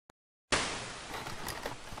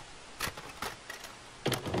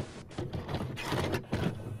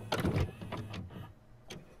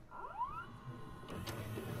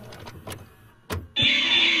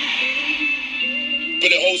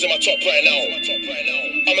holes in my top right now.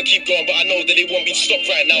 I'ma keep going, but I know that they want me to stop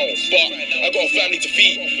right now. But I got a family to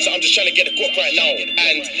feed, so I'm just trying to get a guap right now.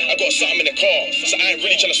 And I got something in the car, so I ain't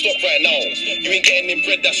really trying to stop right now. You ain't getting in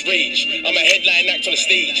bread, that's rage. I'm a headline act on the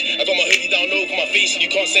stage. I got my hoodie down over my face, and you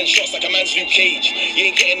can't send shots like a man's Luke Cage. You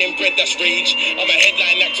ain't getting in bread, that's rage. I'm a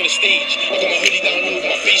headline act on the stage. I got my hoodie down over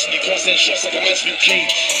my face, and you can't send shots like a man's Luke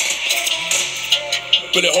Cage.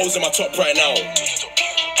 Bullet holes in my top right now.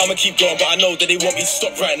 I'ma keep going, but I know that they want me to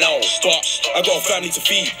stop right now. But I got a family to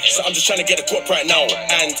feed, so I'm just trying to get a guap right now.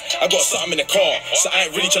 And I got something in the car, so I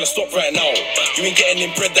ain't really trying to stop right now. You ain't getting in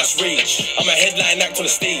bread, that's rage. I'm a headline act on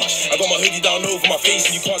the stage. I got my hoodie down over my face,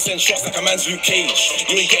 and you can't send shots like a man's Luke Cage.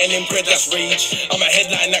 You ain't getting in bread, that's rage. I'm a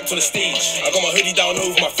headline act on the stage. I got my hoodie down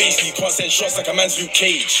over my face, and you can't send shots like a man's Luke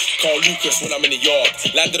Cage. Carl Lucas when I'm in the yard.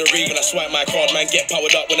 Landed a rave when I swipe my card. Man, get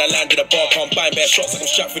powered up when I landed a bar. Can't buy bare shots like I'm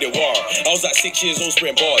strapped for the war. I was like 6 years old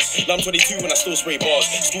spraying bars. Now I'm 22 when I still spray bars.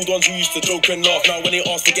 School dons who used to joke and laugh. Now when they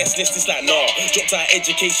ask for guest list, it's like nah. Dropped out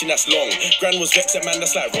education, that's long. Gran was vexed, man,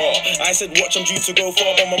 that's like raw. I said watch, I'm due to go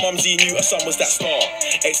far, but my mumsy knew her son was that star.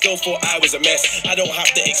 Ex-girls thought I was a mess. I don't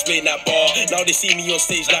have to explain that bar. Now they see me on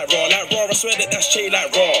stage like raw. Like raw, I swear that that's Che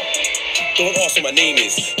like raw. Don't ask what my name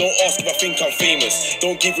is. Don't ask if I think I'm famous.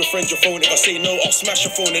 Don't give your friend your phone. If I say no, I'll smash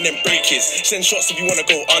your phone and then break his. Send shots if you wanna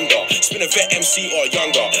go under. Spin a vet MC or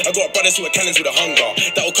younger. I got brothers who are cannons with a hunger.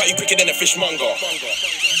 That'll cut you quicker than a fishmonger.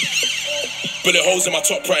 Bullet holes in my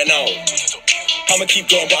top right now. I'ma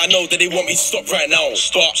keep going, but I know that they want me to stop right now.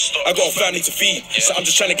 But I got a family to feed, so I'm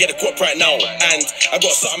just trying to get a guap right now. And I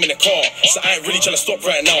got something in the car, so I ain't really trying to stop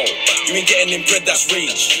right now. You ain't getting in bread, that's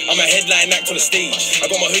rage. I'm a headline act on the stage.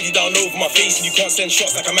 I got my hoodie down over my face, and you can't send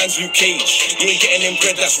shots like a man's Luke Cage. You ain't getting in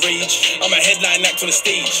bread, that's rage. I'm a headline act on the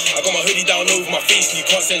stage. I got my hoodie down over my face, and you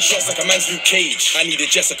can't send shots like a man's Luke Cage. I need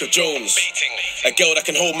a Jessica Jones, a girl that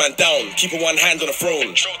can hold man down, keeping one hand on the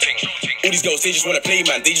throne. All these girls, they just wanna play,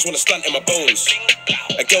 man. They just wanna stunt in my bones.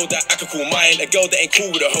 A girl that I could call mine, a girl that ain't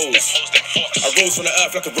cool with a hose. I rose from the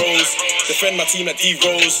earth like a rose. Defend my team like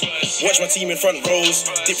D-Rose. Watch my team in front rows.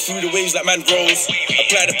 Dip through the waves like man rose.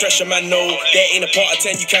 Apply the pressure, man, no. There ain't a part of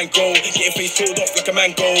 10 you can't go. Get your face pulled off like a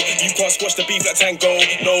mango. You can't squash the beef like tango.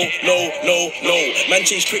 No, no, no, no. Man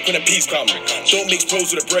change quick when the peas come. Don't mix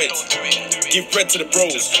pros with the bread. Give bread to the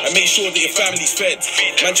bros and make sure that your family's fed.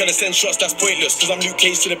 Man trying to send shots, that's pointless. Cause I'm Luke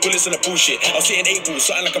Cage to the bullets and the bullshit. I'll sit in April,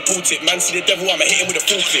 something like a bull tip. Man see the devil, I'ma hit him with a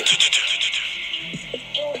full clip.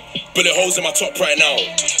 Bullet holes in my top right now.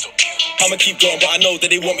 I'ma keep going, but I know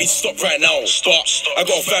that they want me to stop right now. But I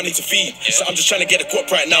got a family to feed, so I'm just trying to get a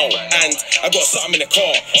guap right now. And I got something in the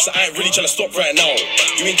car, so I ain't really trying to stop right now.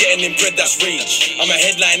 You ain't getting in bread, that's rage. I'm a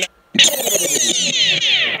headline.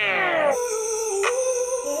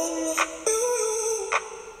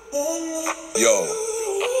 Yo,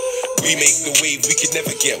 we make the wave, we could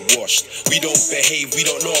never get washed. We don't behave, we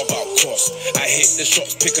don't know about cost. I hit the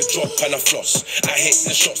shots, pick a drop and I floss. I hit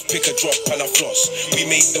the shots, pick a drop and I floss. We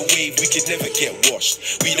make the wave, we could never get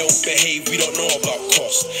washed. We don't behave, we don't know about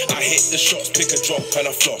cost. I hit the shots, pick a drop and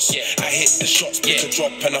I floss. I hit the shots, pick a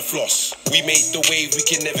drop and I floss. We make the wave, we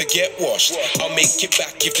can never get washed. I'll make it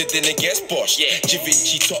back if the dinner gets boshed.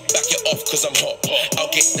 Givenchy top, back it off cause I'm hot.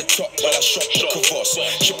 I'll get the top while I shot the Kavos.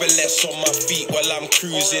 Triple S on my feet while I'm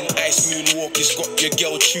cruising. Ice moonwalk has got your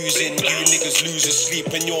girl choosing. You niggas losing sleep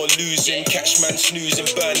and you're losing. Catch man snoozing,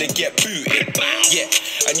 burn and get booted. Yeah,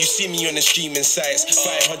 and you see me on the streaming sites.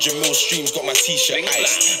 500 mil streams, got my t-shirt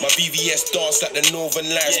iced. My VVS dance like the Northern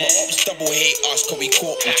Lights. My ops double hate us cause we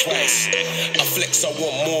caught them twice. I flex, I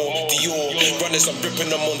want more. Dior runners, I'm ripping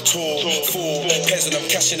them on tour. 4 pairs and I'm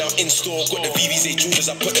cashing out in store. Got the VVS jewelers,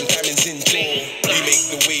 I put them diamonds in jaw. We make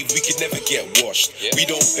the wave, we could never get washed. We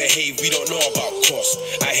don't behave, we don't know about cost.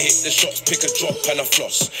 I hit the shots, pick a drop and a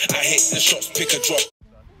floss. I hit the shots, pick a drop.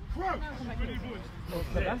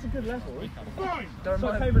 That's a good level. Don't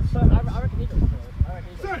I reckon he goes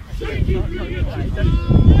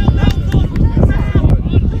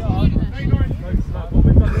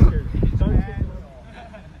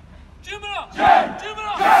Jim it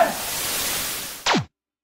up!